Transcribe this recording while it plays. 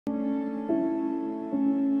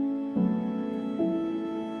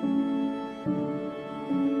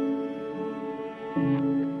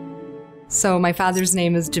So my father's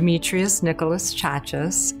name is Dimitrios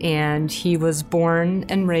Tsatsis, and he was born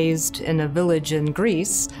and raised in a village in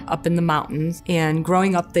Greece, up in the mountains. And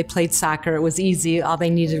growing up, they played soccer. It was easy. All they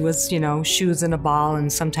needed was, shoes and a ball, and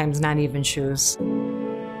sometimes not even shoes.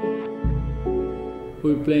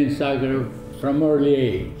 We played soccer from early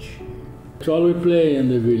age. That's all we play in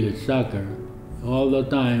the village, soccer, all the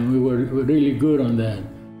time. We were really good on that.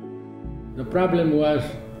 The problem was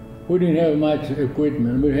we didn't have much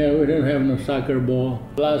equipment. We didn't have no soccer ball.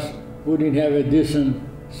 Plus, we didn't have a decent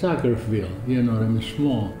soccer field,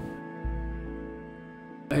 small.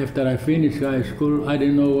 After I finished high school, I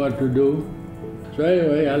didn't know what to do. So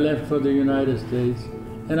anyway, I left for the United States,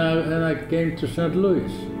 and I came to St.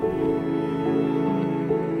 Louis.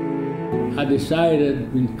 I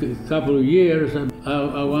decided in a couple of years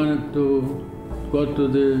I wanted to go to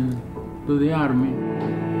the Army.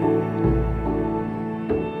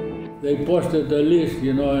 They posted a list,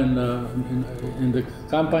 in the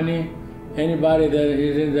company. Anybody that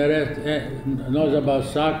is interested, knows about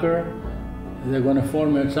soccer, they're going to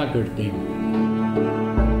form a soccer team.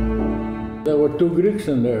 There were two Greeks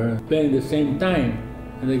in there playing at the same time.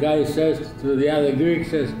 And the guy says to the other Greek,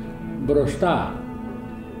 says, "Brosta,"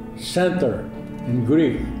 center in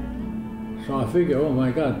Greek. So I figured, oh my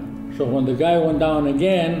God. So when the guy went down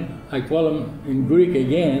again, I called him in Greek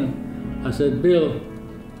again. I said, "Bill,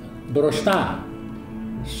 Brosta,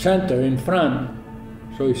 center in front."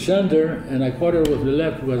 So he center, and I caught it with the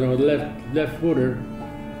left, because I was left footer,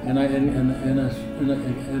 and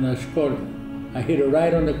I scored. I hit it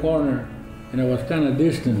right on the corner, and it was kind of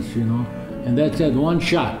distance, and that said one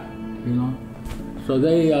shot, So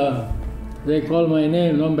they called my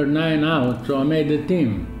name, number 9 out, so I made the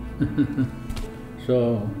team.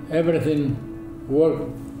 So everything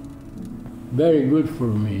worked very good for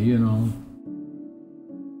me,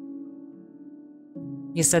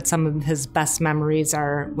 He said some of his best memories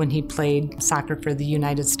are when he played soccer for the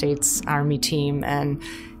United States Army team, and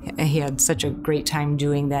he had such a great time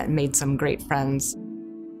doing that and made some great friends.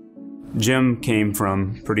 Jim came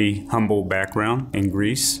from a pretty humble background in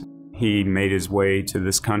Greece. He made his way to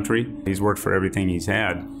this country. He's worked for everything he's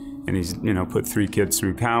had, and he's put 3 kids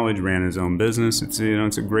through college, ran his own business. It's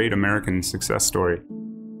it's a great American success story.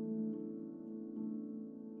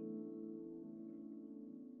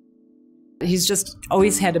 He's just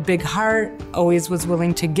always had a big heart, always was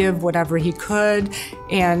willing to give whatever he could.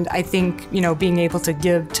 And I think, being able to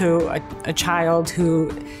give to a child who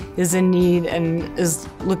is in need and is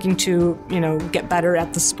looking to, get better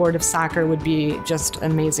at the sport of soccer would be just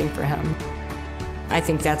amazing for him. I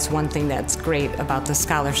think that's one thing that's great about the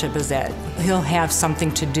scholarship, is that he'll have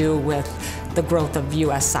something to do with the growth of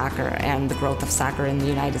U.S. soccer and the growth of soccer in the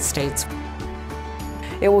United States.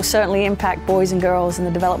 It will certainly impact boys and girls in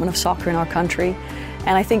the development of soccer in our country,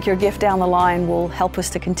 and I think your gift down the line will help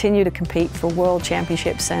us to continue to compete for world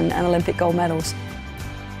championships and Olympic gold medals.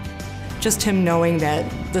 Just him knowing that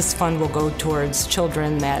this fund will go towards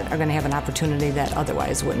children that are going to have an opportunity that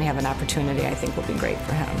otherwise wouldn't have an opportunity, I think will be great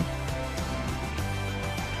for him.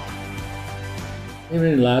 It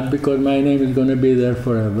means a lot, because my name is going to be there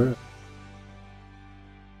forever.